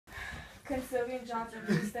Can Sylvia and Jonathan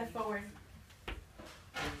please step forward?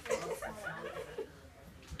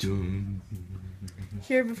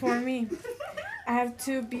 Here before me, I have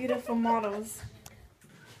two beautiful models.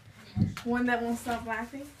 One that won't stop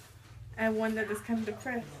laughing, and one that is kind of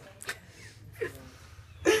depressed.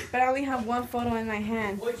 But I only have one photo in my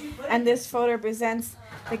hand, and this photo represents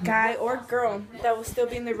the guy or girl that will still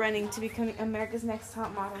be in the running to become America's Next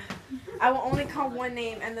Top Model. I will only call one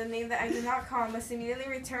name, and the name that I do not call must immediately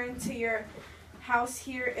return to your house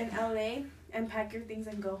here in LA and pack your things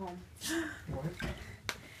and go home.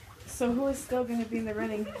 So who is still going to be in the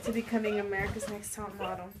running to becoming America's Next Top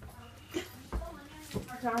Model?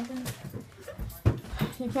 Jonathan?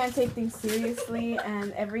 You can't take things seriously,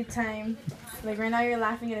 and every time, like right now you're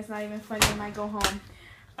laughing and it's not even funny, you might go home.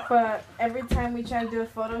 But every time we try to do a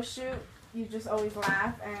photo shoot, you just always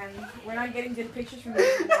laugh, and we're not getting good pictures from you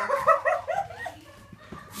anymore.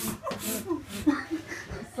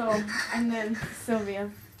 So, and then Sylvia,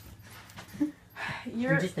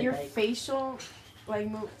 your facial, like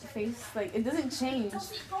face, like it doesn't change.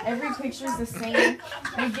 Every picture is the same.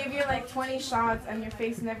 We give you like 20 shots, and your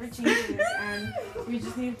face never changes, and we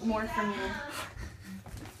just need more from you.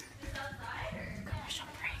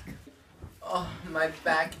 Oh, my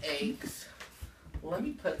back aches. Let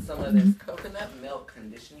me put some of this coconut milk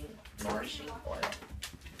conditioning nourishing oil.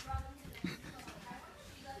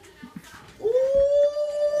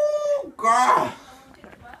 Ooh, girl.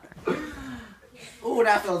 Ooh,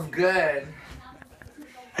 that feels good.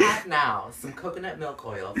 Now, some coconut milk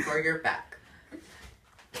oil for your back.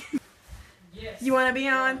 Yes. You want to be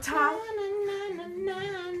on top?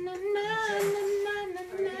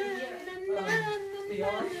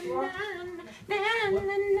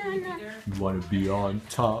 You want to be on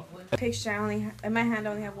top. Picture, in my hand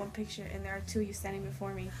I only have one picture, and there are two of you standing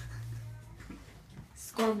before me.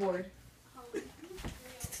 Scoreboard.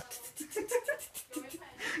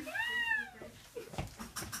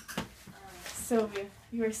 Sylvia,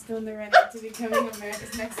 you are still in the running to becoming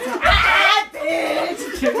America's Next Top. Ah,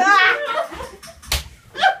 bitch!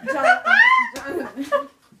 Jonathan.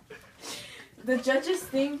 The judges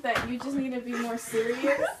think that you just need to be more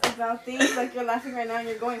serious about things. Like you're laughing right now and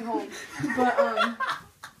you're going home. But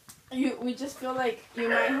we just feel like you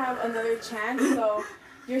might have another chance, so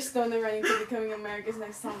you're still in the running to becoming America's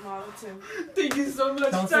Next Top Model too. Thank you so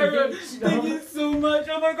much, Tyra. Thank you so much.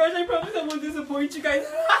 Oh my gosh, I promise I won't disappoint you guys.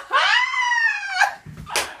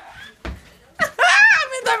 I'm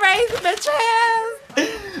in the race, bitches.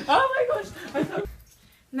 Oh my gosh.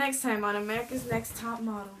 Next time on America's Next Top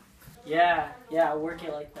Model. Yeah, work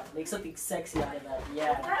it like that. Make something sexy out of that.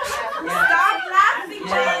 Yeah. Stop laughing,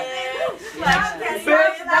 Jonathan.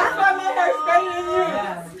 Bitch, that's why my hair's better than you.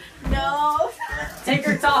 Yeah. No. Take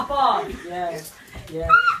your top off. Yeah.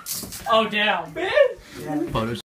 Oh, damn. Bitch. Yeah.